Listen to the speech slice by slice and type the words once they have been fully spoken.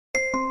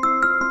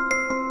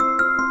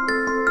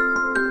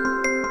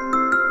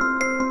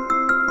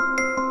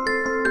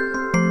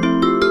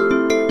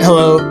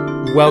Hello,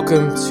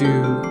 welcome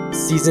to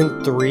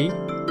Season 3,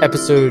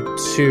 Episode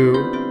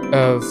 2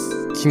 of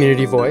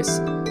Community Voice.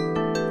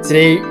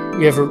 Today,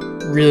 we have a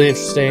really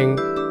interesting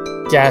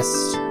guest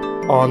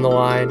on the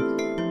line,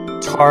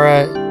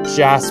 Tara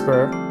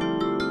Jasper.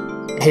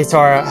 Hey,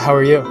 Tara, how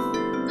are you?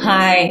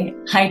 Hi,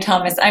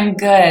 Thomas. I'm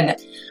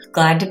good.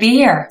 Glad to be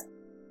here.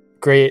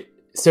 Great.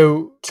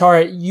 So,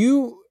 Tara,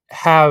 you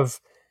have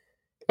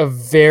a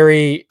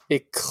very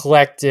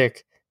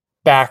eclectic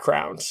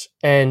background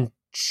and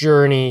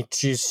journey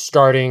to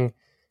starting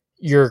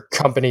your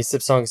company,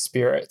 Sipsong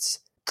Spirits.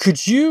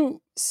 Could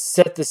you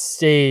set the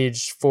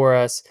stage for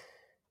us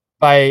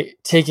by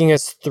taking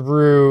us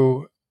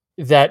through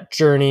that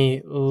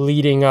journey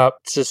leading up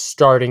to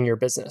starting your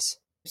business?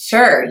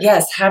 Sure.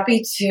 Yes,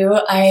 happy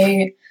to.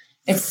 I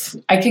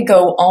could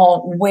go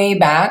all way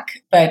back,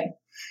 but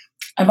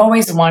I've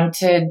always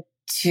wanted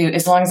to,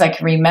 as long as I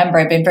can remember,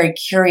 I've been very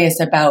curious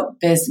about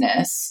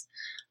business.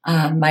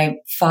 My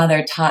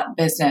father taught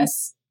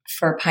business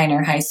for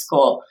Pioneer High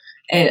School,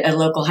 a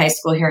local high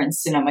school here in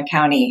Sonoma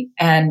County.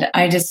 And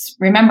I just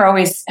remember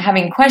always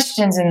having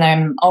questions, and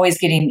I'm always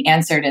getting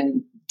answered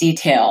in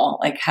detail,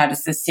 like how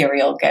does the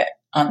cereal get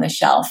on the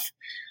shelf?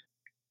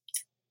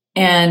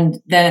 And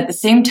then at the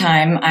same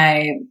time,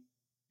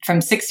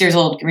 from 6 years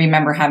old,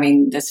 remember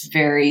having this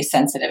very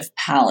sensitive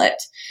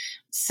palate.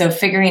 So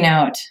figuring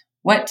out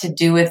what to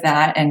do with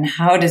that and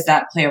how does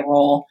that play a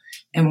role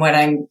in what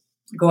I'm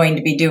going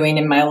to be doing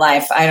in my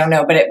life, I don't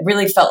know, but it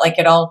really felt like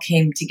it all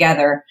came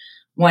together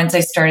once I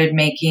started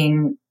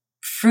making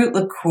fruit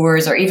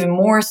liqueurs, or even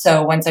more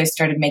so once I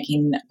started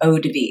making eau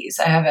de vies.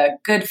 I have a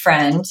good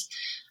friend.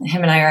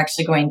 Him and I are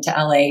actually going to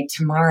LA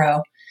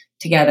tomorrow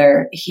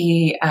together.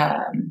 He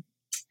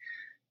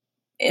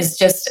is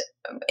just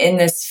in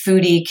this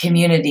foodie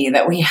community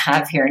that we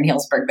have here in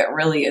Healdsburg that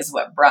really is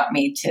what brought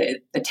me to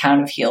the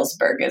town of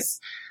Healdsburg, is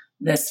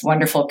this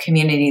wonderful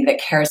community that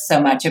cares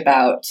so much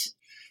about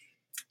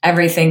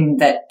everything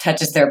that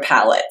touches their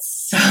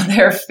palates. So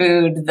their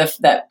food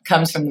that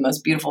comes from the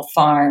most beautiful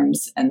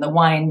farms, and the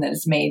wine that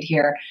is made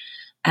here.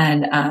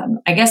 And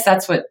I guess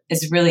that's what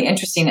is really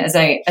interesting as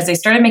I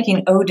started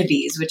making eau de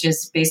vies, which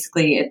is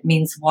basically, it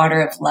means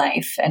water of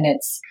life. And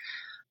it's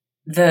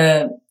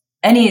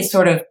any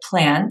sort of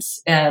plant,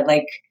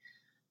 like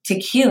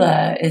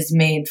tequila is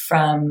made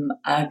from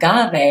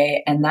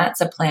agave, and that's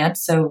a plant.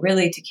 So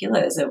really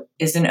tequila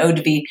is an eau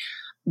de vie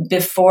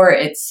before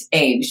it's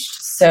aged.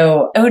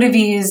 So eau de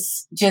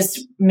vies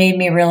just made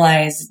me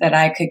realize that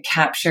I could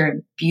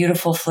capture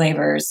beautiful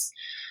flavors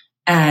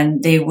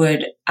and they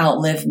would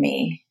outlive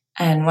me.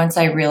 And once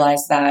I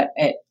realized that,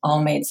 it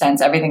all made sense.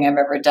 Everything I've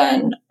ever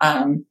done,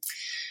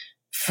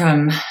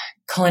 from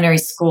culinary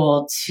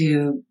school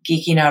to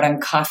geeking out on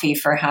coffee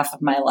for half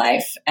of my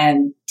life,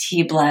 and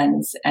tea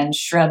blends and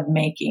shrub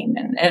making,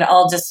 and it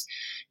all just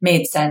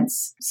made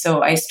sense.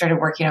 So I started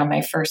working on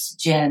my first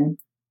gin,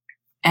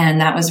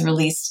 and that was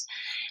released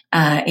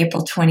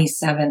April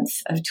 27th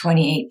of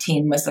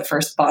 2018 was the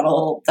first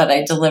bottle that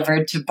I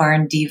delivered to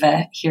Barn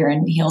Diva here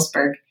in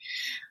Healdsburg.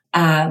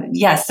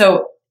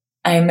 So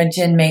I'm a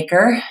gin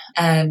maker,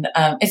 and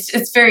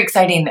it's very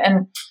exciting.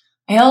 And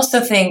I also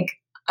think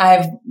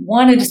I've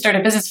wanted to start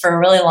a business for a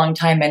really long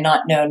time and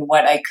not known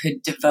what I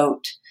could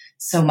devote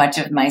so much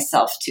of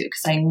myself to,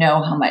 because I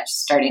know how much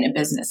starting a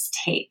business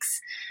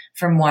takes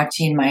from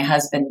watching my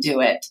husband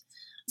do it.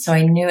 So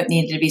I knew it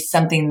needed to be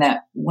something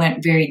that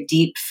went very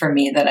deep for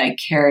me, that I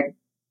cared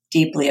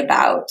deeply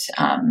about.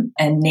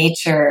 And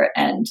nature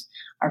and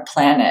our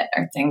planet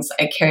are things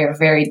I care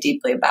very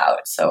deeply about.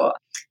 So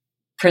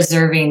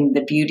preserving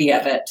the beauty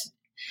of it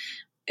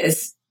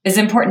is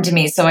important to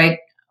me. So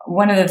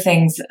one of the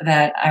things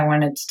that I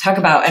wanted to talk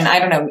about, and I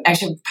don't know, I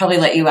should probably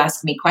let you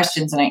ask me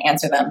questions and I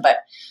answer them, but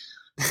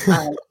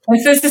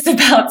since this is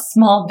about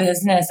small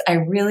business, I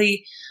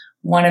really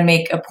want to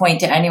make a point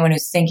to anyone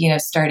who's thinking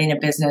of starting a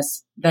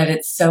business that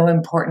it's so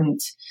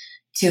important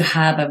to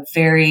have a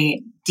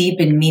very deep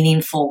and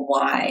meaningful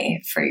why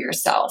for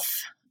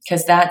yourself,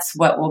 because that's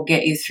what will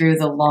get you through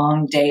the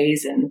long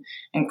days and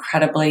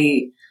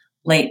incredibly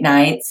late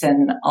nights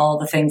and all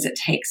the things it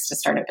takes to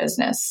start a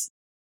business.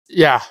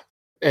 Yeah.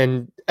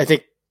 And I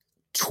think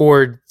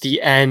toward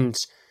the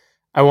end,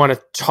 I want to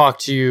talk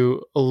to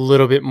you a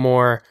little bit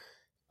more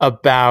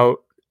about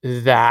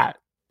that,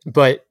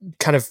 but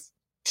kind of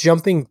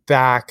jumping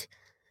back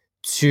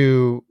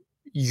to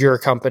your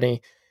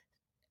company,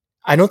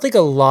 I don't think a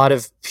lot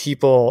of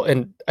people,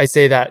 and I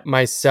say that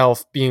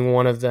myself being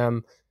one of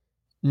them,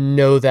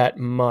 know that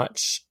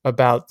much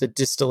about the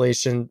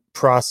distillation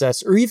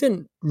process, or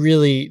even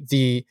really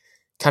the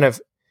kind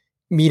of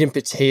meat and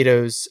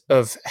potatoes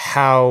of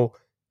how,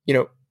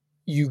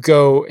 you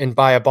go and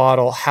buy a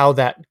bottle, how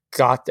that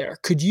got there.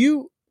 Could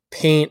you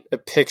paint a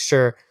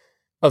picture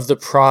of the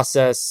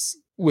process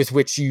with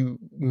which you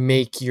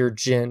make your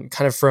gin,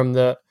 kind of from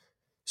the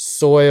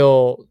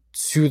soil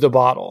to the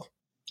bottle?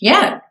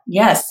 Yeah,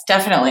 yes,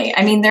 definitely.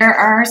 I mean, there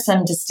are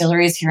some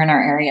distilleries here in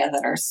our area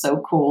that are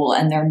so cool,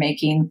 and they're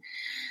making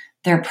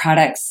their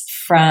products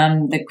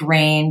from the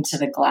grain to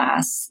the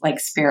glass, like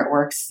Spirit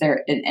Works.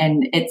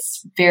 And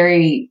it's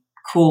very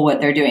cool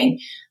what they're doing.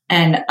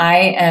 And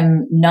I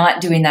am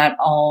not doing that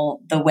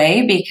all the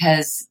way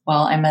because,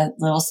 well, I'm a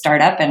little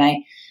startup and I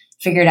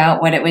figured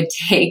out what it would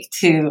take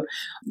to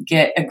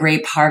get a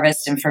grape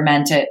harvest and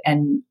ferment it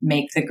and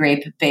make the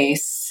grape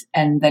base.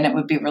 And then it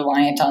would be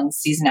reliant on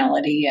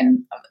seasonality.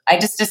 And I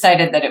just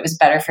decided that it was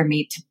better for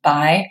me to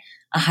buy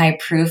a high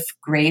proof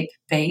grape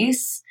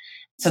base.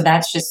 So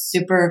that's just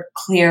super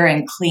clear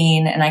and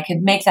clean. And I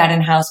could make that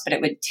in house, but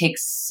it would take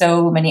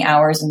so many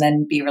hours and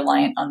then be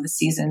reliant on the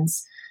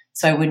seasons.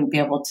 So I wouldn't be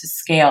able to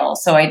scale.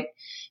 So I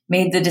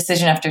made the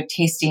decision after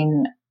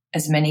tasting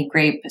as many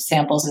grape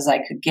samples as I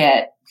could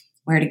get,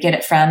 where to get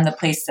it from, the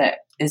place that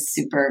is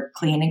super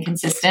clean and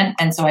consistent.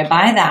 And so I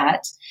buy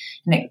that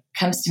and it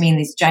comes to me in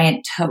these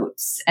giant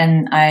totes.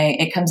 And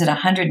it comes at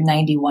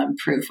 191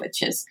 proof,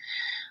 which is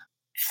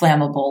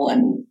flammable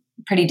and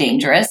pretty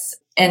dangerous.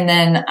 And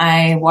then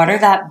I water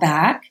that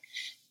back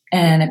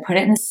and I put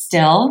it in the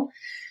still.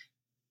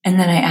 And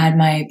then I add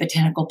my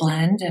botanical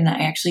blend and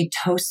I actually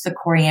toast the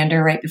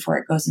coriander right before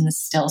it goes in the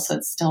still. So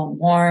it's still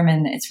warm.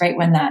 And it's right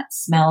when that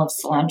smell of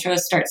cilantro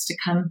starts to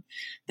come,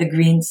 the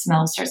green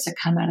smell starts to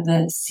come out of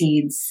the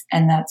seeds.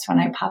 And that's when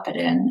I pop it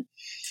in.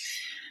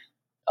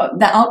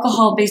 The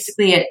alcohol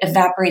basically it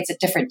evaporates at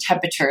different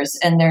temperatures.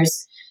 And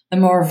there's the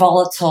more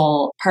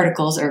volatile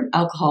particles or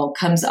alcohol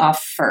comes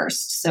off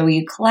first. So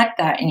you collect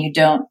that and you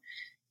don't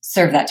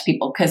serve that to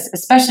people because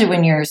especially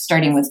when you're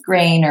starting with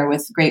grain or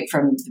with grape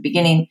from the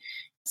beginning,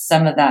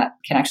 some of that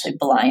can actually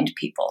blind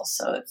people.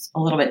 So it's a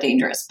little bit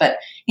dangerous, but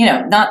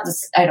not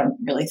this, I don't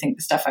really think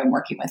the stuff I'm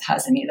working with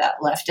has any of that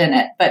left in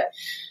it. But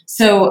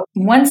so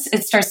once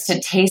it starts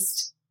to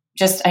taste,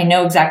 I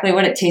know exactly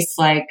what it tastes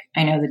like.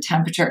 I know the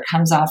temperature it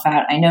comes off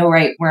at. I know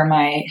right where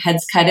my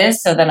head's cut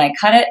is. So then I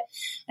cut it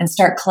and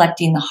start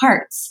collecting the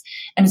hearts.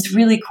 And it's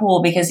really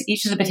cool because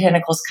each of the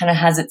botanicals kind of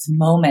has its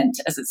moment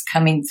as it's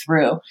coming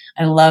through.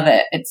 I love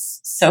it. It's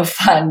so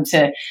fun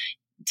to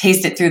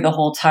taste it through the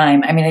whole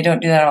time. I mean, I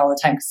don't do that all the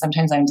time because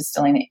sometimes I'm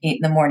distilling at 8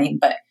 a.m,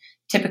 but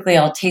typically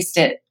I'll taste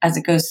it as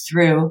it goes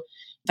through.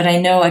 But I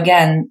know,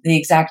 again, the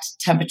exact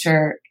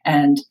temperature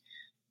and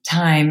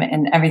time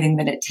and everything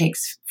that it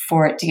takes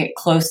for it to get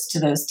close to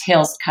those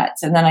tails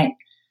cuts. And then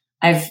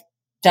I've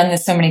done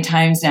this so many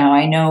times now.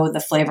 I know the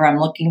flavor I'm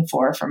looking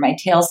for my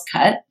tails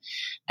cut.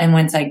 And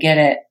once I get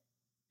it,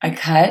 I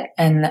cut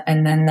and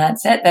then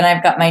that's it. Then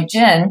I've got my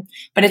gin,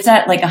 but it's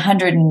at like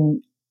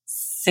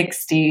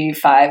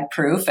 165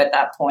 proof at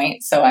that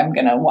point. So I'm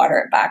going to water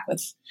it back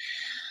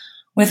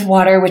with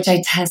water, which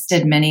I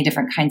tested many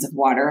different kinds of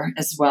water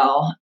as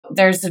well.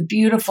 There's a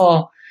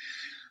beautiful,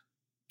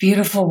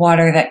 beautiful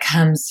water that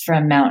comes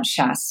from Mount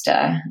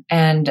Shasta.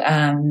 And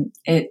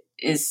it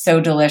is so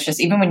delicious.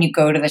 Even when you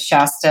go to the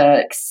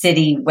Shasta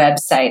City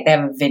website, they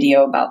have a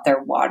video about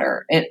their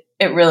water. It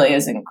really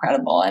is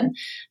incredible. And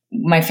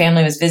my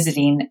family was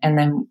visiting. And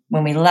then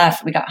when we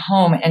left, we got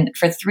home. And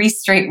for 3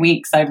 straight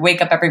weeks, I'd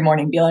wake up every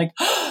morning and be like,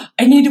 oh,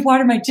 I need to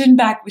water my gin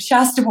back with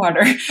Shasta water.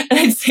 And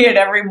I'd say it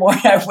every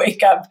morning. I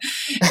wake up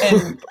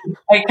and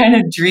I kind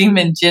of dream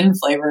in gin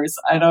flavors.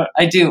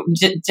 I do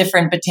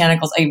different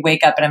botanicals. I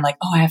wake up and I'm like,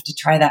 oh, I have to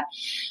try that.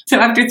 So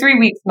after 3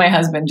 weeks, my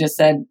husband just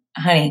said,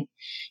 honey,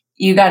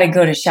 you got to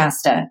go to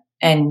Shasta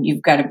and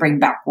you've got to bring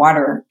back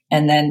water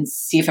and then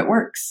see if it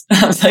works.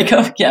 I was like,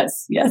 oh,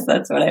 yes,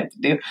 that's what I have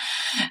to do.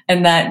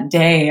 And that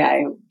day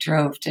I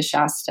drove to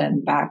Shasta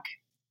and back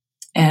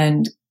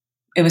and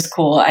it was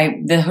cool.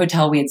 The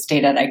hotel we had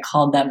stayed at, I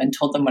called them and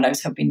told them what I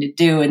was hoping to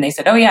do. And they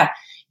said, oh yeah,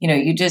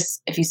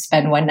 if you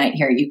spend one night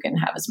here, you can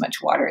have as much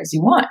water as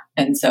you want.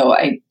 And so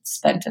I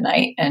spent a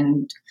night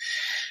and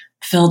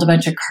filled a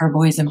bunch of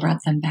carboys and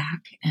brought them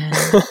back. And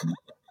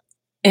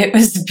it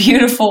was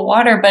beautiful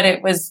water, but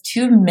it was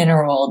too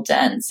mineral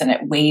dense and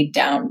it weighed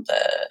down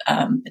the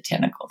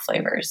botanical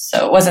flavors.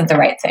 So it wasn't the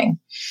right thing.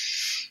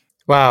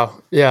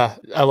 Wow. Yeah.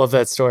 I love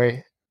that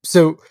story.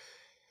 So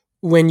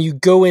when you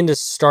go in to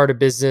start a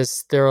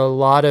business, there are a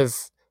lot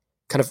of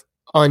kind of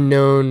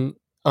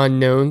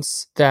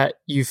unknowns that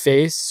you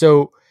face.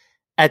 So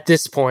at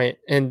this point,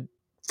 and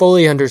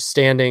fully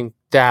understanding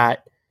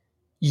that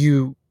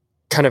you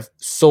kind of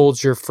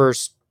sold your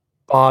first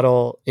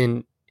bottle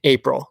in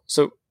April,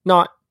 so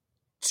not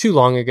too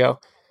long ago.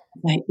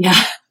 Right,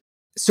 yeah.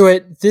 So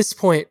at this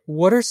point,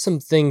 what are some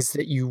things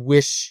that you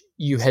wish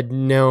you had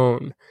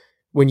known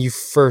when you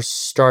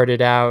first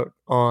started out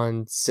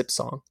on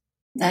Sipsong?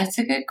 That's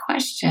a good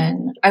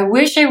question. I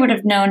wish I would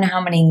have known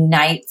how many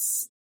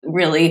nights,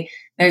 really,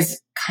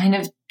 there's kind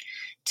of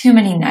too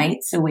many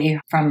nights away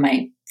from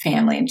my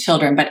family and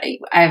children, but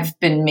I've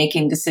been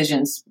making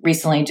decisions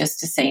recently just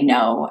to say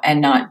no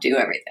and not do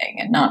everything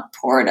and not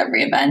pour at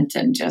every event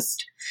and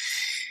just,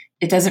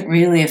 it doesn't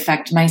really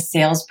affect my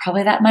sales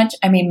probably that much.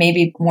 I mean,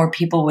 maybe more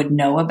people would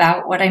know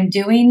about what I'm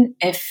doing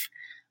if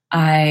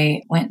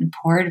I went and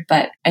poured,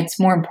 but it's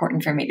more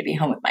important for me to be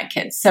home with my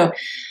kids. So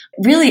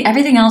really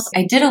everything else,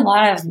 I did a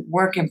lot of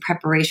work in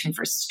preparation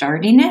for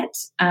starting it.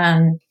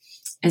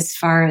 As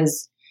far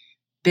as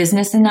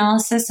business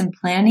analysis and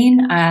planning.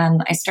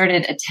 I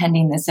started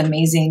attending this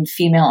amazing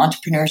female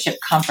entrepreneurship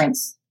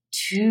conference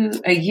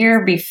a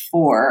year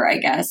before, I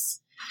guess,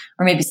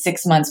 or maybe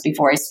 6 months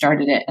before I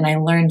started it. And I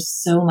learned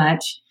so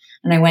much.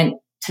 And I went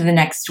to the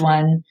next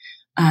one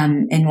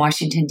in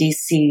Washington,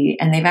 D.C.,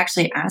 and they've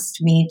actually asked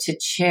me to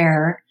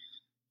chair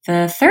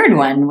the third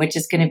one, which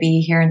is going to be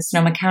here in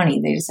Sonoma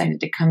County. They decided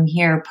to come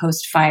here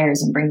post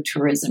fires and bring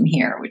tourism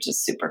here, which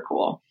is super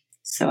cool.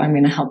 So I'm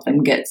going to help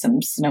them get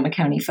some Sonoma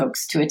County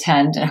folks to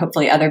attend and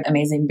hopefully other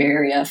amazing Bay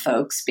Area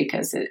folks,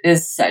 because it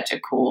is such a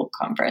cool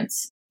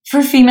conference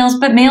for females,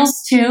 but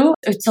males too.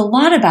 It's a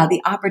lot about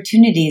the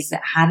opportunities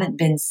that haven't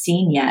been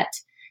seen yet,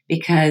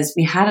 because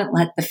we haven't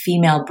let the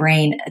female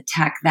brain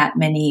attack that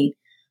many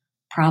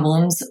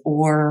problems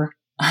or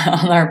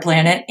on our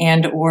planet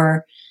and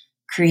or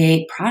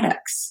create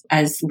products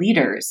as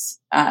leaders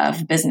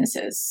of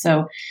businesses.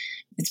 So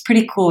it's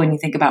pretty cool when you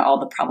think about all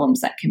the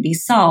problems that can be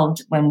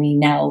solved when we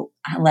now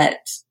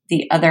let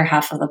the other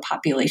half of the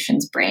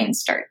population's brain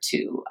start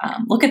to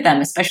look at them,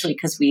 especially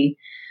because we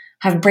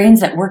have brains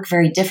that work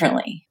very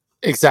differently.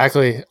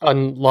 Exactly.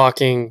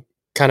 Unlocking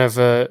kind of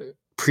a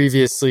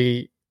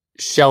previously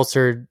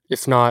sheltered,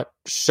 if not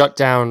shut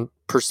down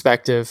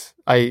perspective.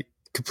 I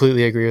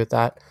completely agree with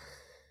that.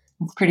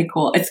 It's pretty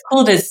cool. It's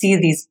cool to see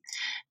these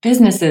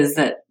businesses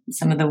that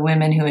some of the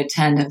women who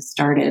attend have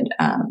started.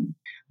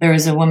 There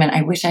was a woman,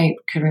 I wish I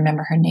could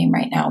remember her name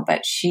right now,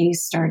 but she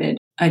started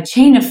a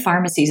chain of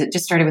pharmacies. It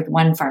just started with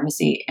one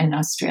pharmacy in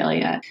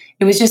Australia.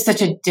 It was just such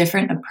a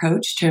different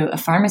approach to a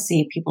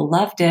pharmacy. People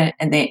loved it,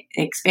 and they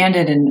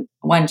expanded. And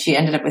she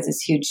ended up with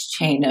this huge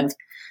chain of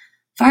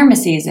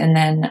pharmacies. And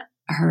then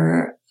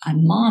her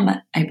mom,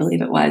 I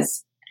believe it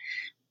was,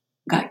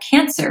 got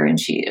cancer, and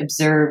she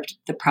observed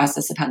the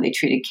process of how they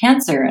treated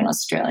cancer in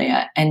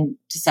Australia and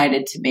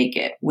decided to make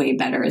it way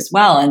better as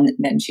well. And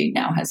then she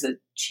now has a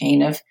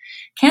chain of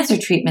cancer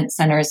treatment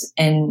centers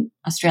in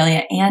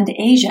Australia and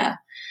Asia.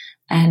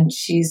 And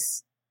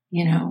she's,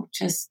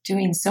 just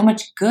doing so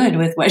much good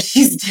with what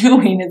she's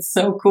doing. It's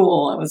so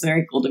cool. It was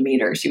very cool to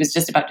meet her. She was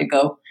just about to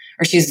go,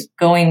 or she's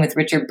going with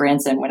Richard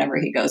Branson whenever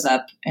he goes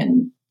up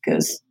and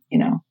goes,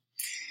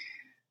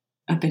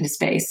 up into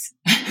space.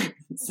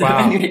 So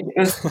wow. Anyway, it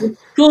was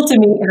cool to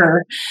meet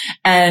her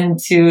and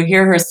to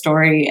hear her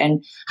story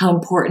and how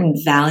important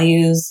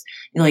values,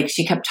 like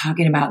she kept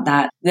talking about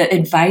that, the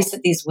advice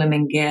that these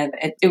women give.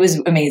 It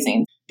was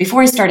amazing.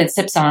 Before I started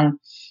Sipsong,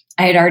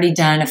 I had already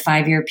done a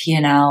 5-year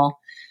P&L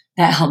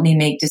that helped me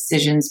make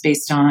decisions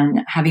based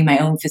on having my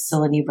own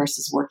facility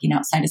versus working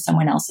outside of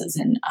someone else's.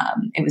 And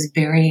it was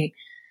very,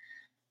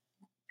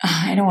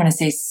 I don't want to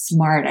say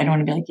smart. I don't want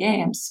to be like,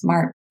 yay, I'm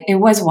smart. It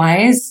was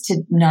wise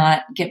to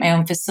not get my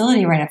own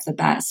facility right off the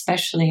bat,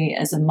 especially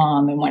as a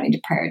mom and wanting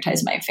to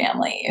prioritize my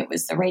family. It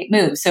was the right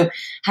move. So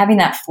having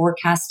that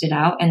forecasted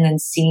out and then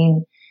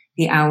seeing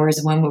the hours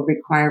one would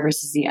require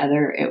versus the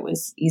other, it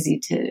was easy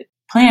to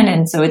plan.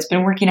 And so it's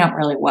been working out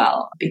really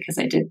well because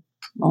I did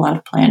a lot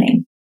of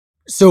planning.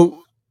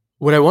 So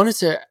what I wanted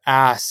to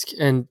ask,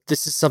 and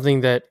this is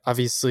something that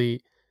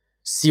obviously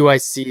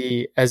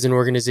CYC as an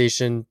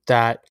organization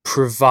that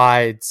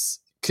provides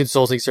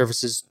consulting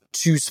services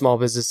to small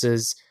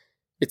businesses,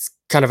 it's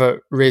kind of a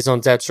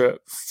raison d'etre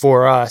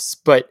for us.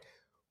 But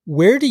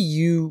where do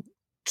you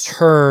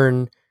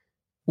turn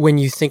when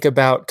you think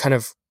about kind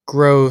of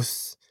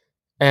growth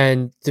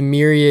and the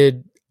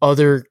myriad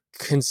other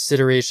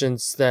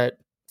considerations that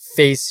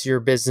face your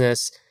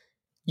business?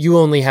 You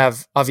only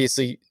have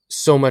obviously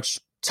so much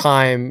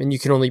time and you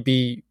can only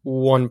be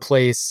one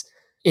place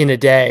in a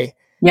day.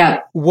 Yeah.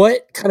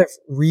 What kind of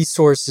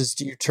resources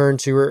do you turn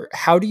to, or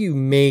how do you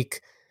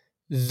make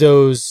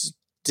those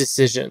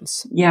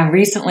decisions? Yeah.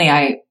 Recently,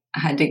 I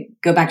had to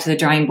go back to the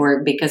drawing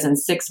board because in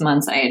 6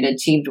 months, I had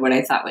achieved what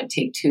I thought would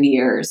take 2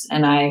 years.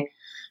 And I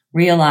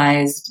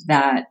realized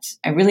that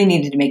I really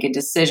needed to make a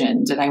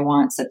decision. Did I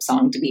want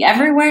Sipsong to be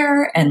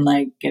everywhere and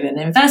like get an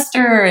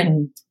investor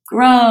and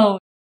grow?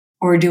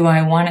 Or do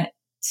I want it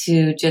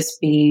to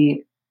just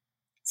be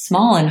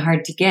small and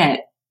hard to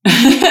get?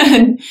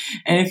 And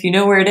if you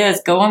know where it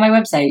is, go on my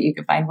website. You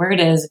can find where it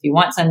is. If you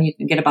want some, you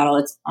can get a bottle.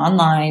 It's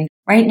online.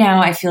 Right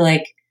now, I feel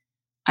like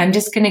I'm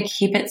just going to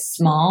keep it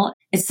small.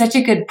 It's such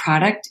a good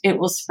product. It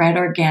will spread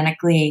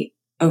organically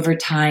over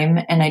time,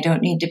 and I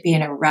don't need to be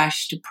in a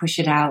rush to push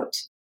it out.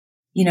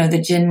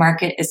 The gin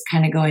market is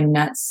kind of going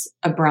nuts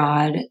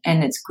abroad,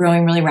 and it's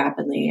growing really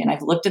rapidly. And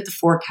I've looked at the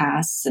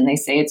forecasts, and they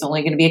say it's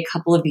only going to be a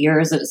couple of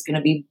years that it's going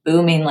to be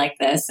booming like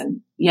this.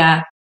 And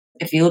yeah,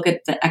 if you look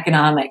at the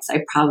economics,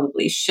 I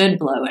probably should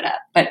blow it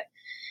up, but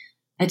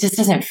it just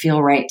doesn't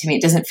feel right to me.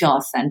 It doesn't feel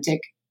authentic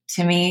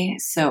to me.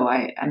 So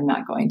I'm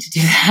not going to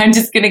do that. I'm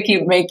just going to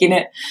keep making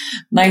it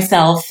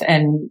myself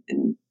and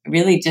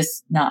really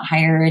just not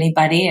hire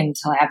anybody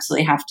until I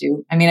absolutely have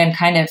to. I mean, I'm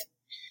kind of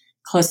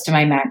close to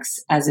my max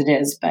as it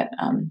is, but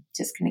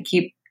just going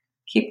to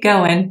keep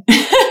going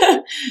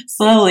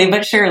slowly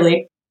but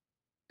surely.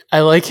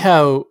 I like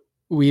how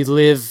we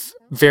live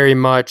very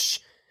much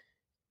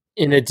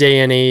in a day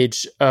and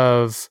age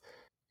of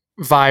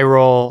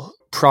viral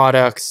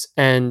products,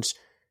 and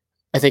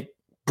I think,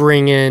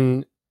 bring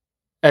in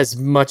as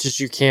much as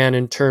you can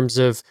in terms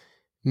of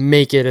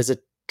make it as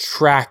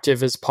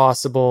attractive as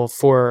possible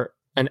for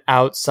an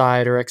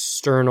outside or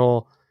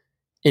external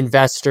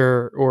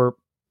investor or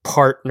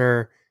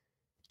partner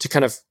to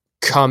kind of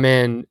come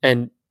in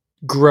and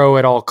grow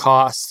at all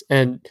costs.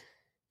 And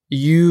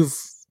you've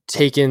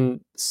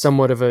taken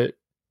somewhat of a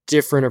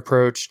different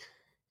approach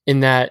in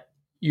that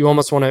you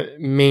almost want to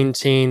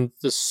maintain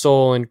the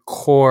soul and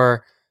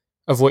core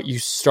of what you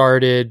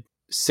started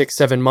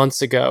 6-7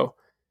 months ago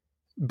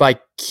by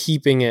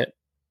keeping it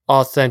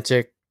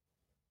authentic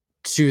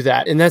to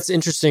that. And that's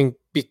interesting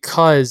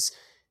because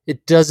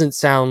it doesn't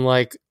sound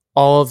like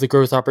all of the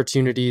growth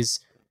opportunities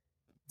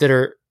that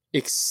are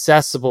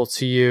accessible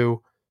to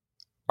you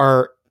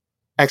are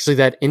actually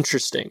that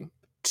interesting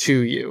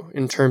to you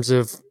in terms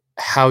of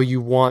how you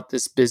want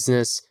this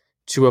business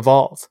to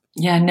evolve.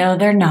 Yeah, no,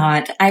 they're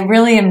not. I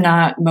really am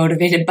not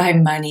motivated by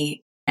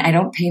money. I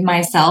don't pay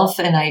myself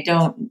and I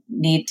don't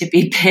need to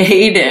be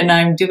paid. And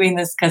I'm doing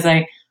this because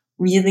I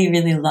really,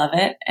 really love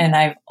it. And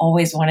I've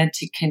always wanted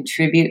to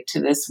contribute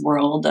to this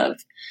world of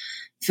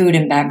food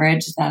and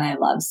beverage that I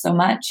love so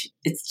much.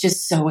 It's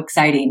just so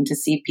exciting to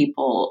see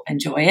people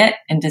enjoy it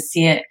and to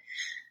see it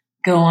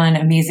go on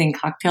amazing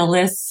cocktail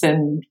lists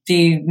and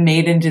be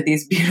made into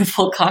these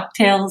beautiful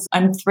cocktails.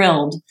 I'm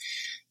thrilled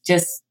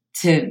just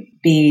to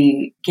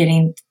be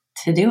getting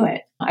to do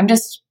it. I'm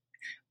just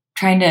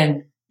trying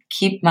to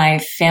keep my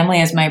family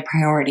as my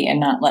priority and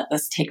not let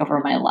this take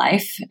over my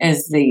life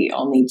is the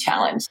only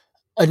challenge.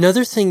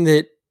 Another thing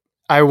that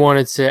I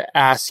wanted to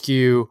ask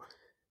you,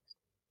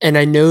 and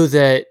I know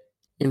that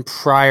in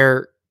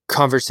prior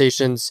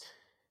conversations,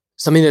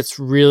 something that's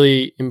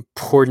really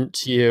important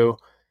to you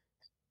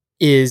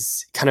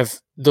is kind of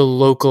the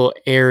local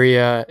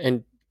area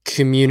and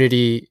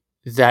community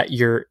that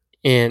you're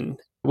in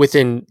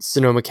within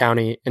Sonoma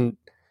County. And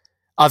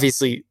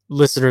obviously,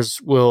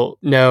 listeners will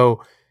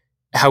know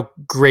how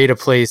great a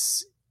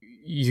place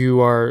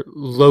you are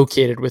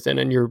located within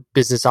and your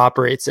business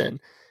operates in,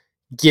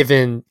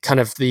 given kind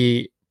of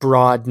the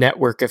broad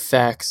network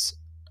effects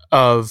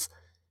of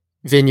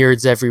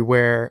vineyards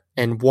everywhere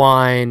and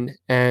wine,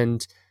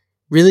 and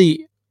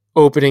really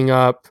opening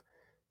up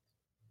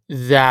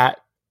that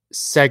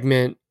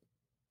segment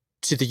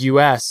to the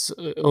US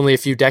only a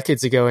few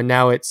decades ago. And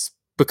now it's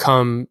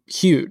become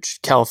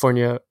huge.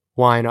 California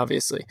wine,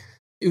 obviously.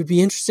 It would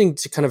be interesting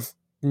to kind of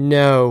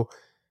know,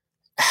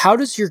 how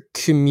does your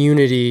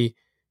community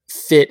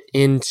fit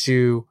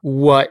into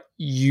what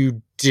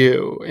you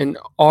do? And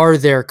are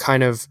there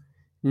kind of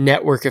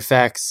network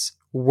effects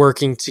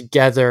working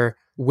together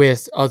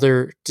with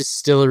other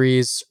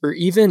distilleries or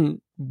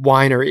even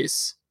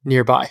wineries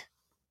nearby?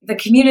 The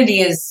community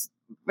is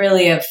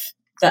really of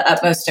the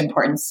utmost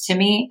importance to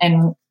me.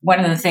 And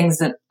one of the things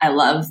that I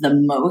love the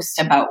most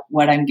about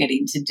what I'm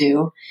getting to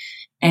do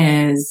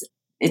is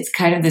it's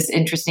kind of this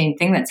interesting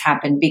thing that's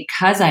happened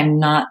because I'm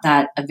not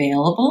that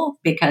available,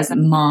 because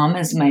mom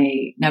is my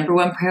number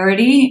one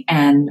priority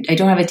and I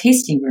don't have a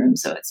tasting room,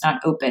 so it's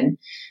not open.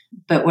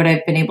 But what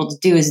I've been able to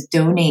do is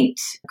donate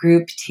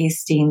group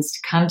tastings to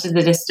come to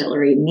the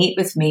distillery, meet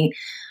with me.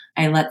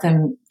 I let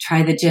them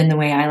try the gin the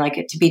way I like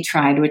it to be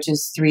tried, which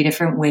is 3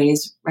 different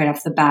ways right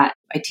off the bat.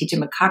 I teach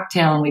them a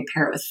cocktail and we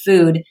pair it with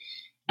food.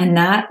 And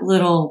that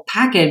little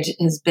package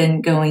has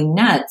been going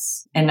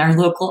nuts in our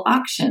local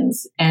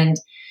auctions. And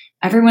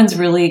everyone's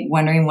really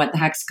wondering what the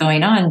heck's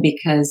going on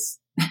because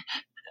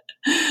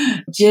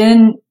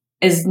gin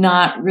is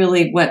not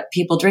really what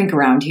people drink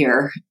around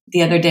here.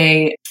 The other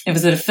day, it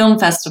was at a film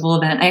festival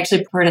event. I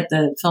actually poured at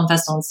the film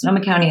festival in Sonoma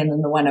County and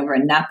then the one over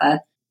in Napa.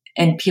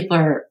 And people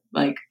are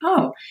like,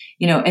 oh,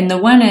 and the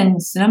one in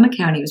Sonoma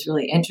County was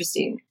really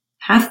interesting.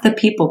 Half the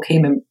people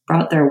came and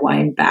brought their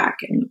wine back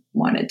and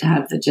wanted to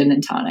have the gin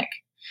and tonic.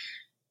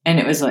 And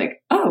it was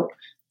like, oh,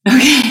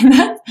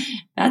 okay,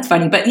 that's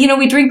funny. But,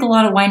 we drink a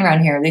lot of wine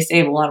around here. They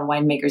say a lot of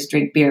winemakers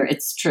drink beer.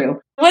 It's true.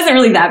 It wasn't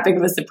really that big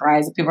of a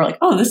surprise. People were like,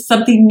 oh, this is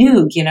something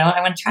new.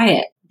 I want to try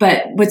it.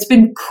 But what's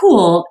been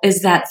cool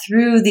is that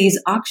through these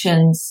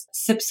auctions,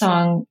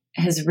 Sipsong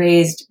has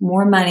raised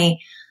more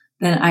money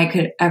than I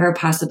could ever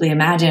possibly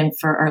imagine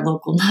for our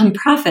local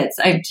nonprofits.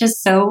 I'm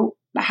just so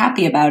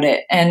happy about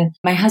it. And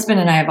my husband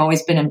and I have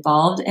always been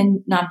involved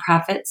in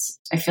nonprofits.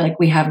 I feel like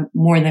we have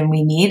more than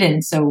we need.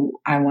 And so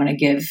I want to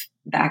give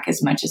back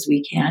as much as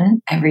we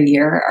can every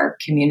year. Our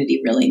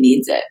community really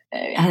needs it.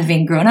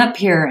 Having grown up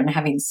here and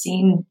having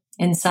seen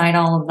inside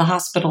all of the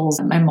hospitals,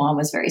 my mom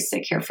was very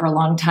sick here for a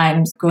long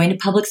time. Going to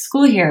public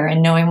school here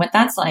and knowing what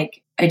that's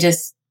like, I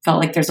just felt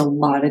like there's a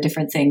lot of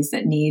different things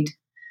that need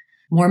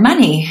more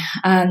money.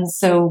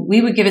 So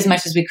we would give as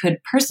much as we could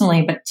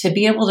personally, but to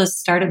be able to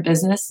start a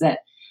business that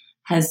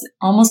has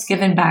almost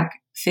given back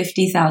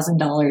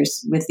 $50,000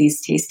 with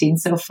these tastings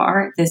so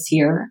far this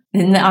year.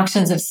 And the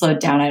auctions have slowed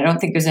down. I don't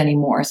think there's any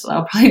more. So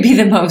that'll probably be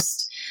the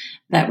most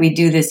that we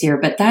do this year.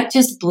 But that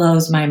just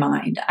blows my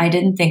mind. I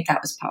didn't think that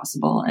was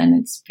possible.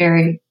 And it's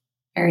very,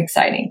 very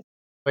exciting.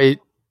 I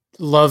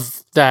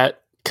love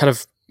that kind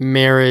of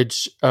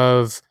marriage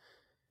of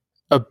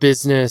a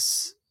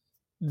business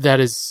that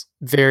is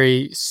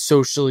very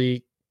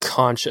socially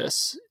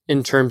conscious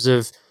in terms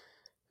of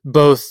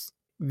both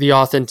the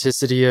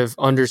authenticity of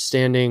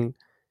understanding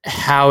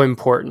how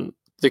important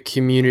the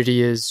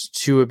community is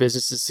to a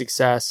business's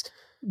success,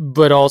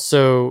 but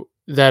also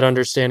that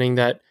understanding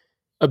that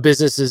a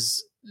business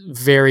is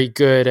very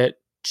good at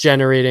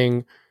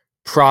generating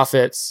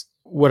profits.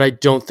 What I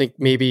don't think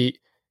maybe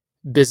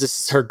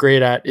businesses are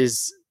great at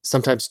is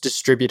sometimes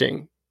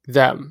distributing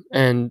them,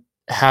 and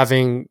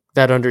having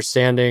that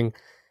understanding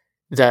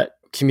that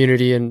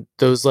community and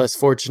those less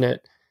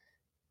fortunate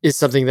is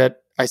something that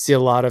I see a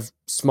lot of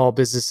small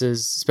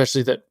businesses,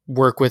 especially that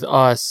work with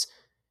us,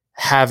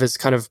 have as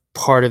kind of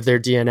part of their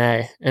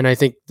DNA. And I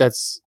think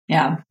that's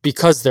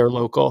because they're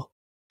local.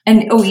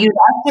 And you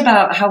asked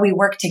about how we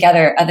work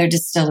together, other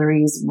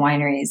distilleries,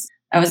 wineries.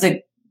 That was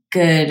a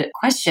good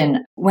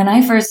question. When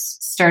I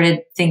first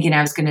started thinking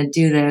I was going to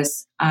do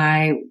this,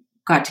 I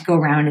got to go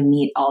around and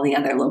meet all the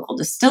other local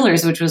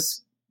distillers, which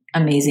was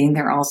amazing.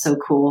 They're all so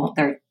cool.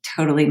 They're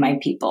totally my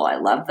people. I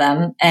love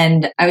them.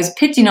 And I was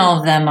pitching all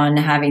of them on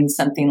having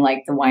something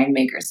like the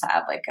winemakers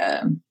have, like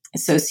a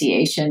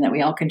association that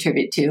we all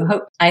contribute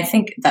to. I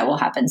think that will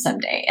happen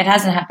someday. It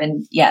hasn't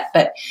happened yet,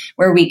 but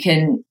where we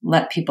can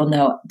let people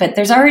know. But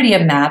there's already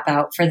a map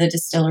out for the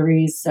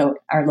distilleries. So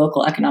our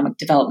local economic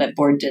development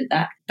board did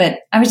that.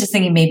 But I was just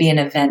thinking maybe an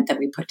event that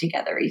we put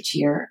together each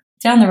year.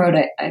 Down the road,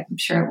 I'm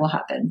sure it will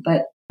happen.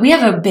 But we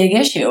have a big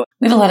issue.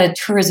 We have a lot of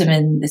tourism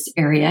in this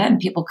area, and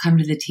people come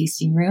to the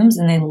tasting rooms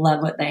and they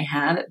love what they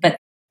have, but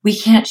we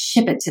can't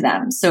ship it to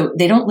them. So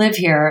they don't live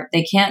here.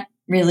 They can't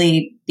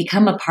really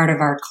become a part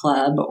of our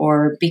club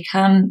or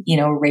become,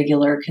 a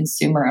regular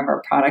consumer of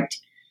our product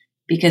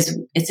because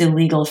it's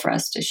illegal for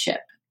us to ship.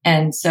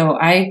 And so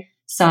I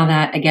saw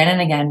that again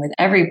and again with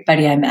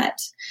everybody I met.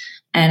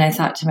 And I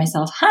thought to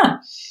myself,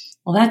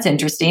 well, that's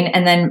interesting.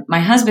 And then my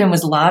husband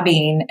was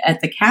lobbying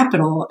at the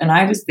Capitol, and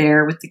I was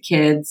there with the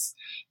kids,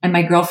 and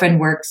my girlfriend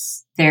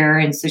works there.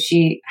 And so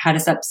she had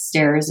us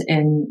upstairs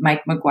in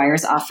Mike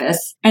McGuire's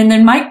office. And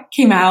then Mike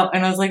came out,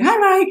 and I was like, hi,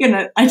 Mike.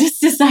 And I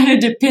just decided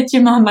to pitch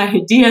him on my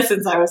idea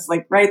since I was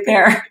like right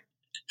there.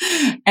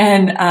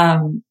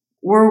 And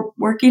we're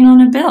working on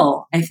a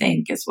bill, I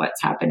think, is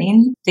what's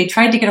happening. They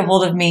tried to get a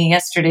hold of me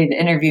yesterday to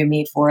interview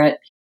me for it.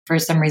 For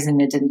some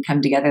reason, it didn't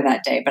come together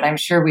that day, but I'm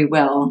sure we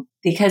will,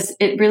 because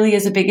it really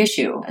is a big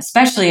issue,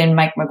 especially in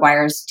Mike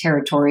McGuire's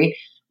territory,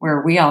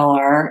 where we all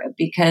are,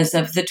 because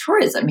of the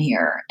tourism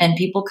here and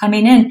people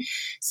coming in.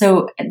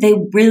 So they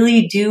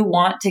really do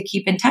want to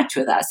keep in touch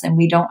with us, and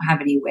we don't have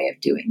any way of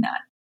doing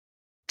that.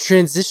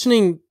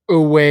 Transitioning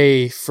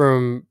away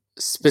from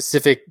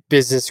specific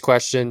business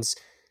questions,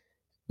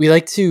 we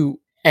like to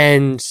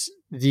end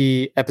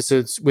the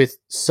episodes with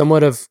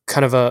somewhat of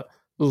kind of a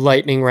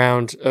lightning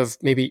round of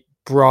maybe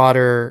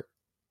broader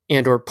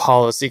and or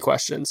policy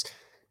questions.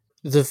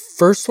 The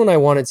first one I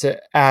wanted to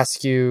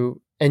ask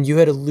you, and you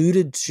had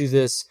alluded to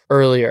this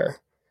earlier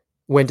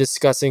when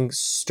discussing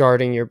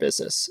starting your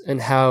business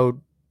and how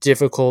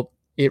difficult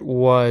it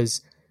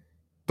was,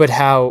 but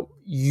how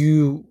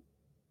you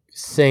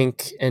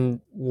think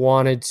and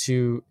wanted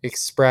to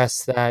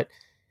express that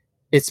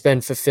it's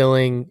been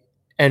fulfilling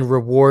and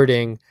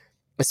rewarding,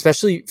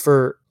 especially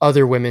for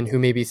other women who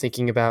may be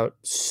thinking about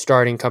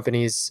starting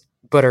companies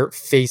but are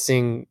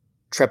facing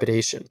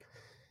trepidation.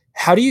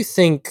 How do you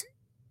think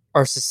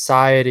our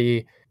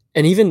society,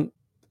 and even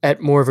at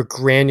more of a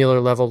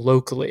granular level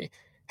locally,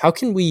 how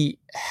can we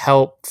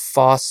help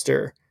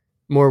foster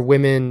more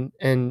women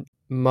and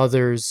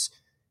mothers'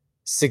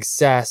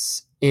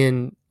 success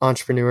in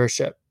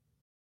entrepreneurship?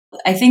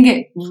 I think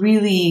it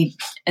really,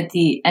 at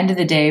the end of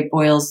the day,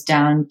 boils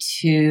down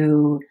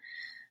to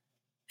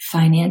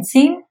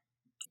financing,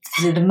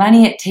 so the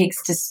money it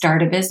takes to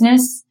start a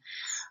business,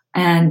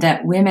 and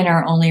that women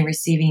are only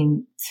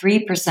receiving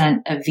 3%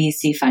 of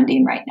VC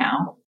funding right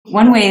now.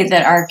 One way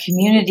that our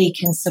community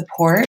can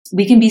support,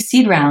 we can be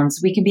seed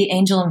rounds, we can be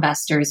angel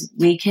investors,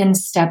 we can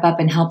step up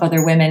and help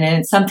other women. And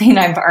it's something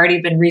I've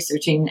already been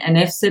researching. And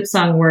if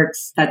Sipsong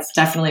works, that's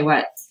definitely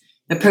what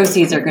the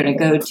proceeds are going to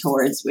go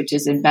towards, which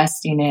is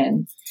investing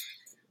in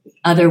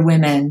other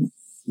women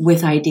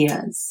with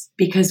ideas,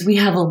 because we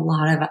have a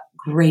lot of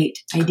great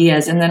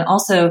ideas. And then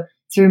also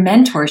through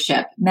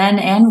mentorship, men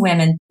and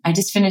women. I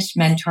just finished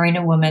mentoring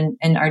a woman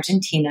in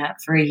Argentina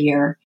for a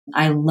year.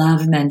 I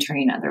love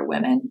mentoring other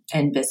women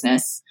in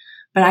business,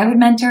 but I would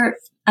mentor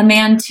a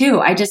man too.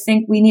 I just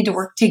think we need to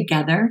work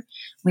together.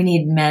 We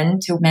need men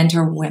to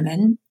mentor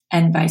women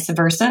and vice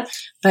versa.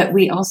 But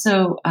we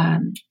also,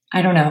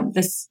 I don't know,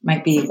 this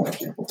might be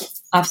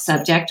off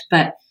subject,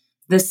 but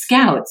the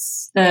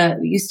Scouts,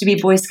 used to be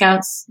Boy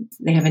Scouts,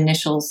 they have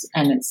initials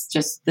and it's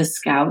just the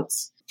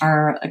Scouts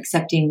are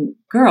accepting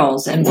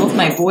girls. And both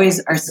my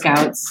boys are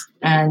Scouts,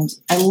 and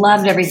I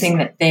loved everything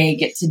that they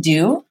get to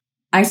do.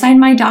 I signed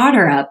my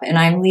daughter up, and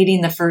I'm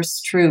leading the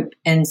first troop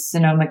in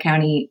Sonoma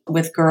County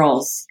with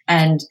girls.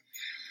 And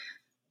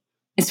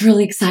it's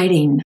really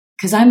exciting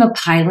because I'm a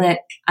pilot.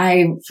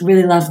 I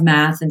really love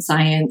math and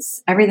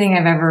science. Everything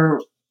I've ever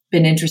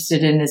been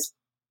interested in is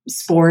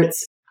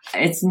sports.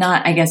 It's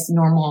not, I guess,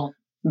 normal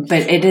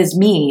but it is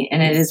me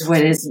and it is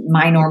what is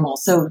my normal.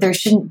 So there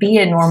shouldn't be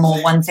a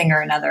normal one thing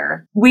or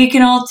another. We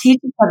can all teach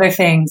each other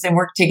things and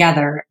work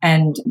together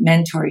and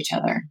mentor each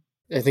other.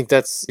 I think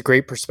that's a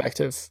great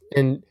perspective.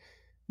 And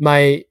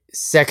my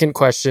second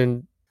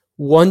question,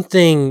 one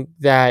thing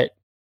that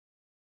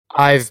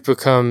I've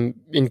become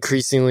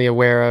increasingly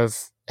aware of,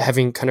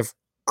 having kind of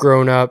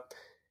grown up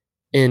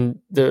in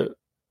the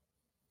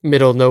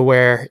middle of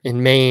nowhere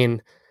in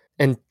Maine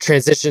and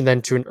transitioned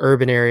then to an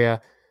urban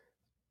area,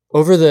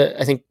 over the,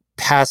 I think,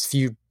 past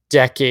few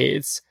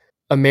decades,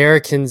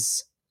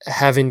 Americans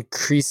have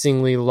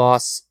increasingly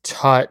lost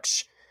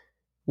touch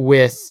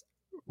with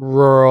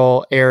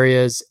rural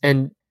areas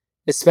and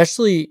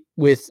especially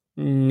with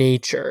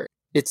nature.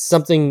 It's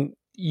something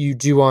you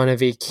do on a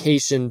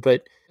vacation,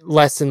 but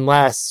less and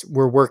less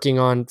we're working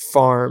on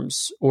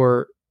farms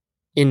or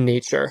in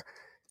nature.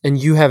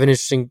 And you have an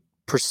interesting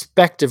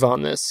perspective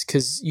on this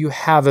because you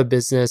have a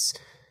business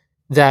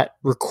that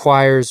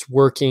requires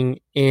working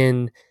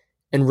in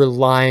and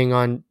relying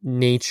on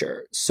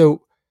nature.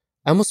 So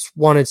I almost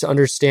wanted to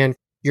understand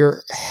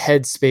your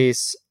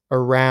headspace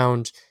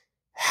around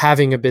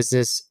having a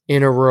business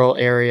in a rural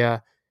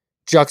area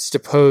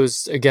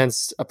juxtaposed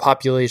against a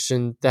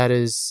population that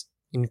is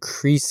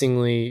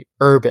increasingly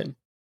urban.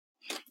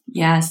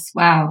 Yes.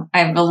 Wow. I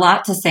have a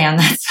lot to say on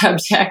that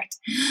subject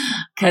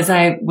because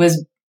I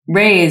was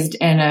raised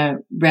in a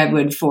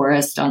redwood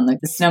forest on the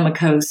Sonoma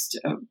coast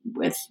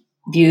with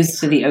views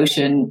to the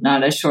ocean,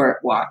 not a short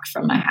walk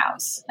from my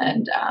house,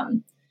 and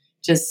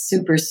just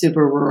super,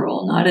 super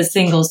rural, not a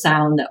single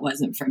sound that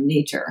wasn't from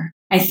nature.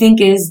 I think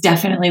is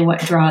definitely what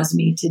draws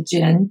me to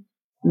gin,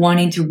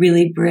 wanting to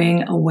really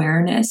bring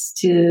awareness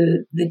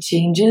to the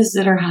changes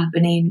that are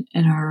happening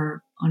on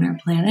our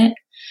planet.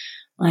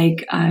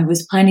 Like I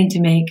was planning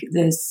to make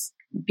this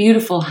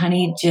beautiful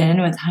honey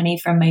gin with honey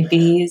from my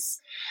bees.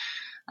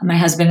 My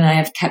husband and I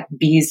have kept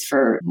bees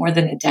for more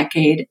than a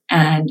decade,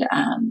 and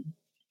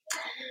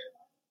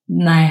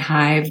my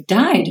hive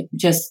died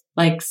just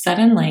like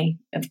suddenly.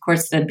 Of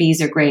course, the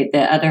bees are great.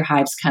 The other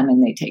hives come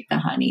and they take the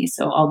honey.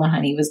 So all the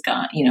honey was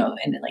gone, in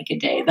like a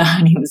day, the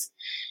honey was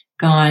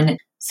gone.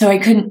 So I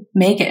couldn't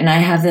make it. And I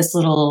have this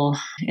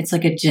it's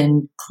like a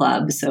gin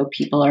club. So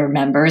people are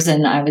members,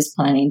 and I was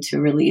planning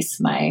to release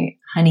my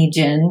honey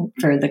gin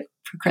for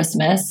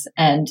Christmas.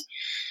 And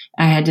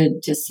I had to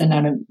just send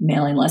out a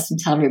mailing list and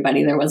tell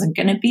everybody there wasn't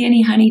going to be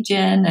any honey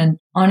gin. And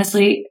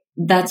honestly,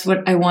 that's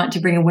what I want to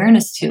bring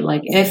awareness to.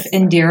 Like if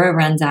Indira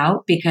runs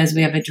out because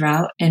we have a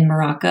drought in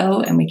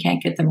Morocco and we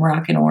can't get the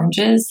Moroccan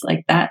oranges,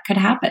 like that could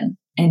happen.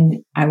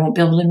 And I won't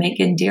be able to make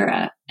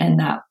Indira. And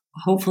that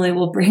hopefully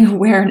will bring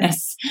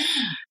awareness.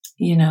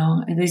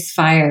 These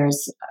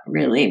fires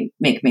really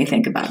make me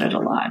think about it a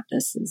lot.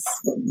 This is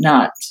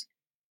not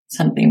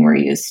something we're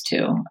used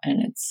to.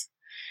 And it's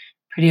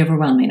pretty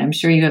overwhelming. I'm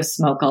sure you have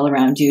smoke all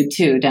around you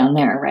too down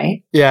there,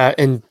 right? Yeah.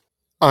 And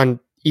on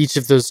each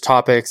of those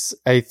topics,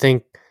 I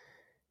think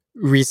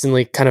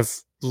recently kind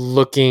of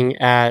looking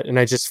at, and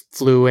I just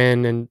flew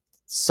in and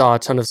saw a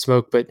ton of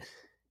smoke, but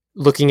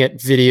looking at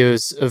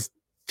videos of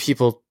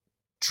people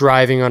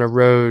driving on a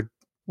road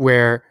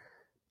where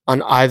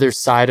on either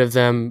side of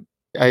them,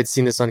 I had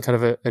seen this on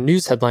kind of a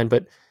news headline,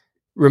 but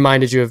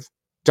reminded you of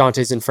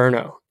Dante's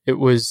Inferno. It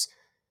was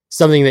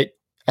something that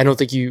I don't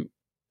think you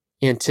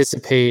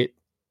anticipate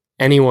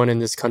anyone in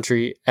this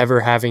country ever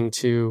having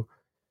to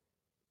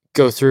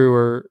go through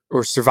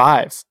or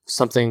survive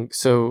something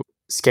so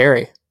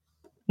scary.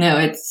 No,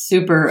 it's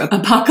super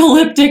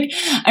apocalyptic.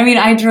 I mean,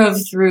 I drove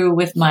through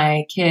with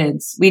my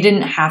kids. We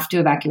didn't have to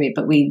evacuate,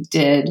 but we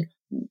did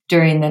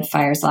during the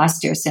fires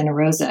last year, Santa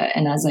Rosa.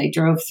 And as I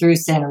drove through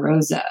Santa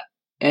Rosa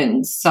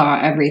and saw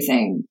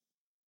everything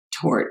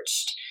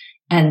torched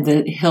and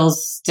the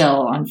hills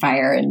still on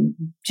fire and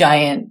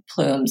giant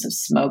plumes of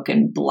smoke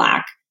and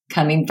black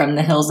coming from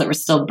the hills that were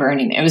still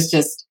burning,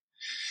 it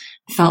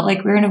felt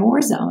like we were in a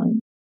war zone.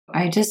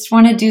 I just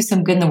want to do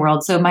some good in the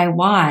world. So my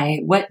why,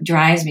 what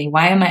drives me?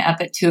 Why am I up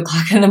at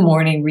 2:00 in the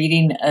morning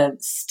reading a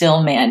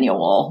still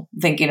manual,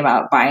 thinking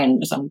about buying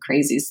some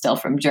crazy still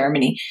from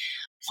Germany?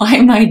 Why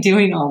am I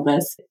doing all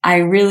this? I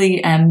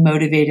really am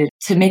motivated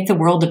to make the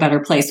world a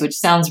better place, which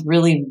sounds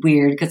really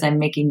weird because I'm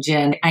making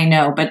gin. I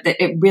know, but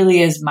it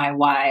really is my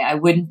why. I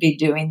wouldn't be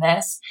doing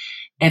this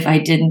if I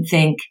didn't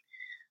think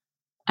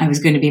I was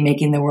going to be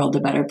making the world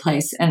a better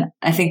place. And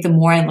I think the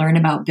more I learn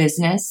about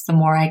business, the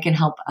more I can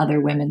help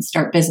other women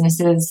start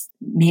businesses.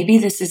 Maybe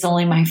this is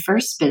only my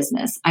first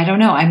business. I don't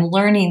know. I'm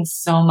learning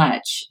so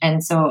much.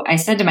 And so I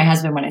said to my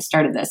husband when I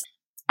started this,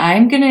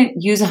 I'm going to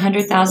use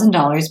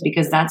 $100,000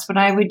 because that's what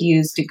I would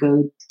use to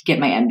go get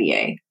my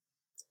MBA.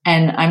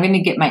 And I'm going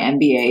to get my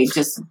MBA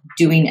just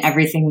doing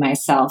everything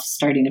myself,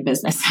 starting a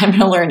business. I'm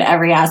going to learn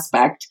every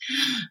aspect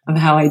of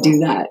how I do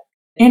that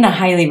in a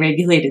highly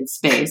regulated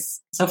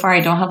space. So far, I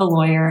don't have a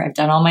lawyer. I've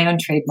done all my own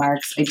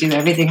trademarks. I do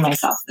everything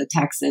myself, the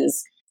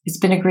taxes. It's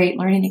been a great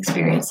learning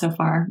experience so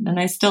far, and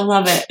I still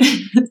love it.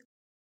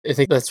 I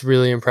think that's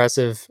really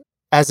impressive.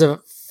 As a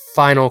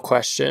final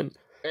question,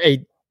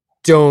 I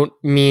don't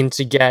mean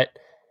to get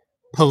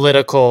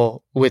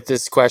political with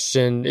this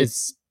question.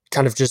 It's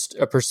kind of just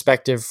a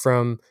perspective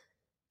from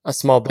a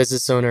small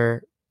business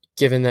owner,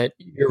 given that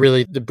you're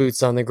really the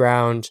boots on the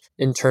ground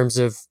in terms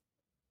of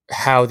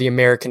how the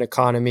American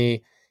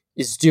economy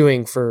is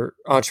doing for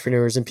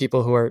entrepreneurs and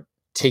people who are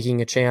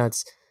taking a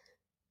chance.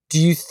 Do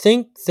you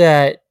think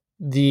that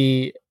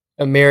the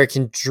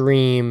American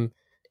dream,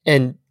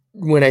 and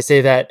when I say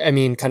that, I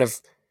mean kind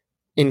of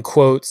in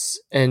quotes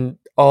and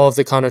all of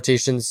the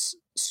connotations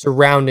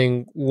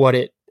surrounding what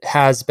it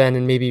has been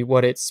and maybe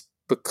what it's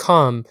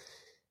become,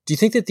 do you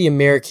think that the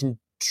American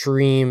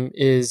dream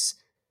is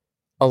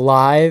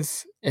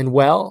alive and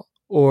well,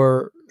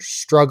 or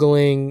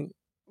struggling,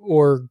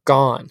 or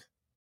gone?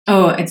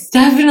 Oh, it's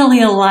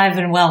definitely alive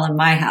and well in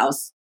my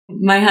house.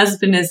 My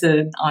husband is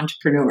an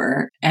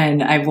entrepreneur,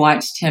 and I've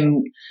watched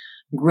him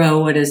grow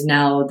what is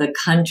now the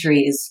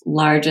country's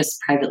largest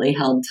privately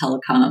held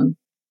telecom.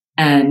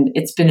 And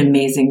it's been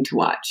amazing to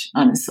watch,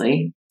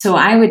 honestly. So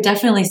I would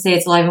definitely say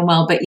it's alive and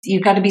well, but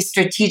you've got to be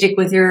strategic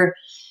with your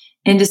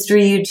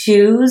industry you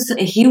choose.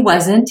 He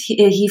wasn't.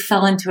 He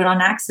fell into it on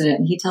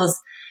accident. He tells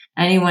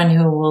anyone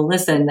who will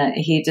listen that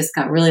he just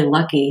got really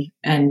lucky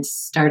and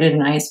started an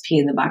ISP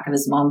in the back of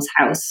his mom's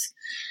house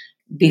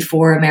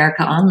before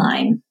America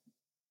Online.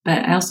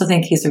 But I also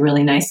think he's a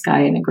really nice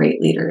guy and a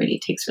great leader, and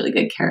he takes really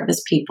good care of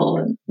his people.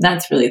 And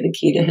that's really the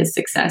key to his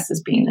success,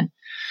 is being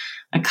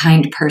a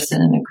kind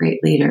person and a great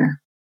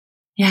leader.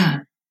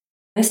 Yeah.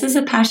 This is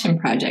a passion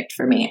project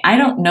for me. I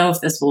don't know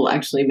if this will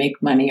actually make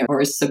money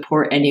or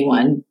support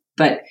anyone,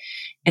 but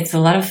it's a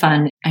lot of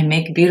fun. I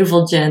make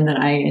beautiful gin that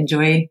I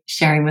enjoy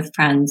sharing with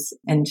friends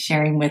and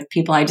sharing with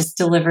people. I just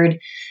delivered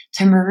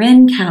to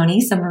Marin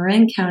County. So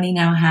Marin County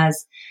now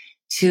has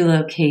 2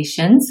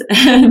 locations,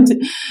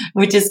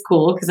 which is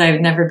cool because I've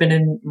never been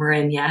in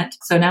Marin yet.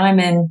 So now I'm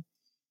in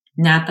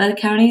Napa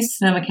County,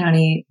 Sonoma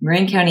County,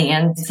 Marin County,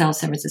 and South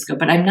San Francisco.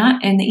 But I'm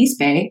not in the East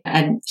Bay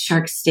at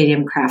Shark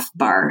Stadium Craft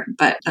Bar,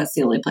 but that's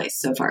the only place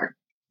so far.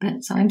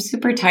 But so I'm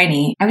super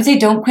tiny. I would say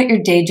don't quit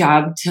your day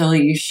job till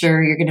you're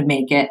sure you're going to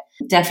make it.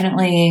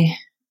 Definitely,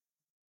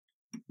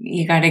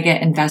 you got to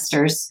get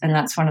investors, and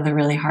that's one of the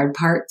really hard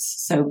parts.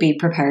 So be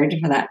prepared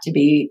for that to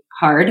be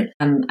hard.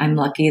 I'm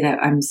lucky that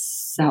I'm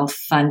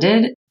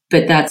self-funded,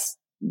 but that's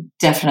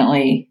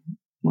definitely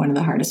one of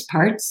the hardest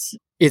parts.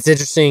 It's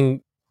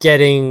interesting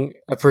getting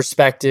a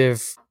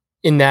perspective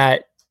in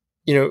that,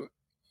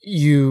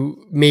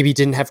 you maybe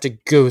didn't have to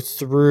go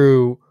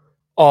through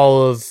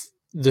all of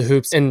the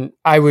hoops. And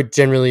I would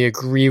generally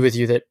agree with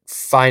you that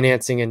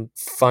financing and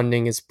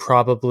funding is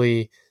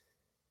probably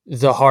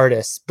the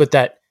hardest, but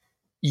that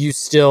you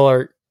still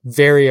are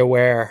very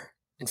aware.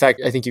 In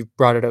fact, I think you've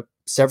brought it up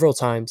several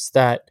times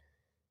that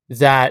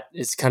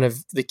is kind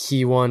of the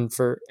key one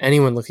for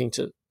anyone looking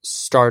to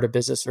start a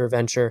business or a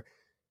venture.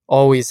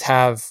 Always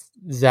have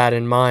that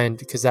in mind,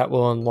 because that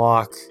will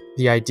unlock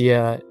the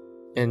idea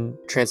and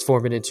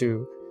transform it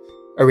into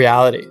a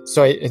reality.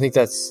 So I think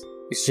that's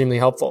extremely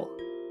helpful.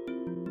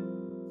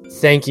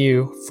 Thank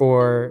you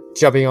for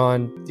jumping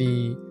on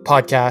the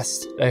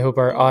podcast. I hope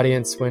our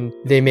audience, when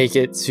they make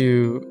it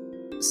to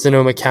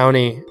Sonoma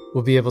County,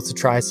 will be able to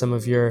try some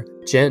of your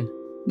gin.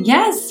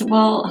 Yes,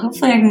 well,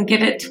 hopefully I can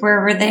get it to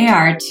wherever they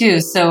are too.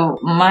 So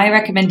my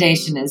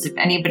recommendation is, if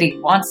anybody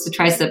wants to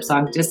try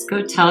Sipsong, just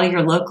go tell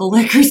your local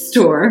liquor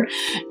store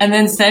and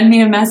then send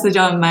me a message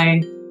on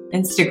my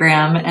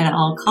Instagram, and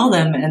I'll call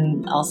them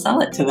and I'll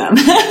sell it to them.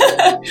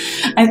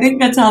 I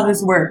think that's how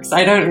this works.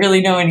 I don't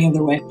really know any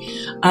other way,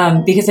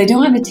 because I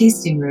don't have a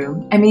tasting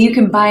room. I mean, you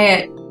can buy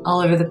it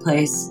all over the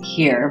place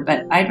here,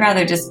 but I'd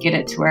rather just get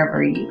it to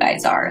wherever you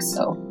guys are.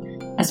 So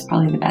that's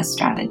probably the best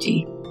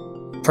strategy.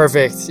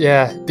 Perfect.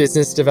 Yeah.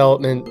 Business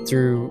development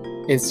through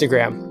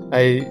Instagram.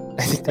 I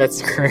think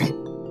that's great.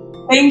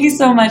 Thank you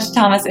so much,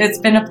 Thomas. It's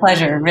been a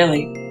pleasure,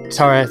 really.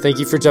 Tara, thank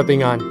you for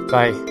jumping on.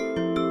 Bye.